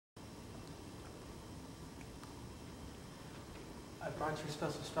brought you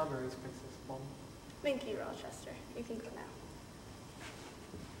special strawberries, Princess Plum. Thank you, Rochester. You can go now.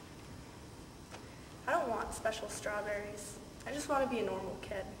 I don't want special strawberries. I just want to be a normal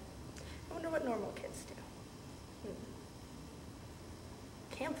kid. I wonder what normal kids do.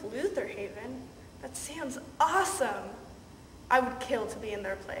 Camp Lutherhaven? That sounds awesome! I would kill to be in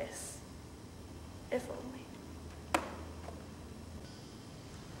their place. If only.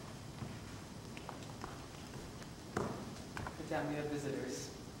 Madame, we have visitors.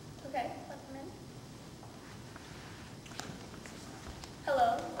 Okay, let them in.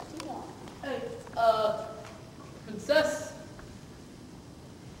 Hello, what do you want? Hey, Princess.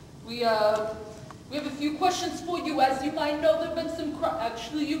 We have a few questions for you. As you might know, there have been some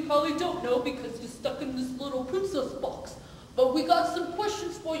actually, you probably don't know because you're stuck in this little princess box. But we got some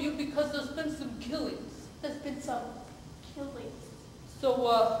questions for you because there's been some killings. There's been some killings.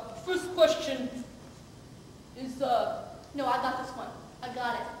 So, first question is, No, I got this one. I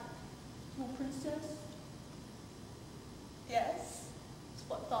got it. You a princess? Yes. That's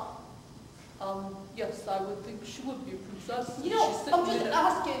what I thought. Yes, I would think she would be a princess. You know, I'm just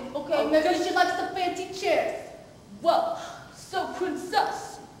asking, okay? Maybe she likes the fancy chairs. Well, so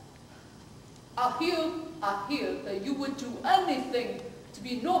Princess, I hear that you would do anything to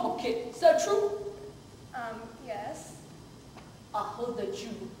be a normal kid. Is that true? Yes. I heard that you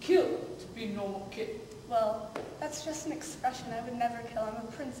would kill to be a normal kid. Well, that's just an expression. I would never kill. I'm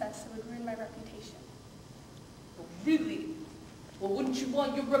a princess. It would ruin my reputation. Oh, really? Well, wouldn't you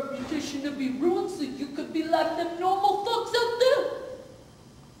want your reputation to be ruined so you could be like them normal thugs out there?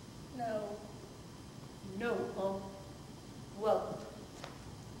 No. No, huh? Well,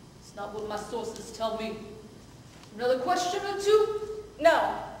 it's not what my sources tell me. Another question or two?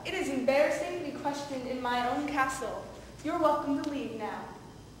 No. It is embarrassing to be questioned in my own castle. You're welcome to leave now.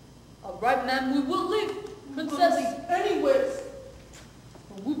 All right, ma'am, we will leave. Princess, Anyways.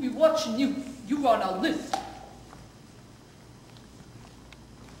 we'll be watching you. You're on our list.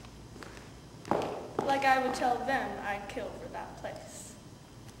 Like I would tell them I'd kill for that place.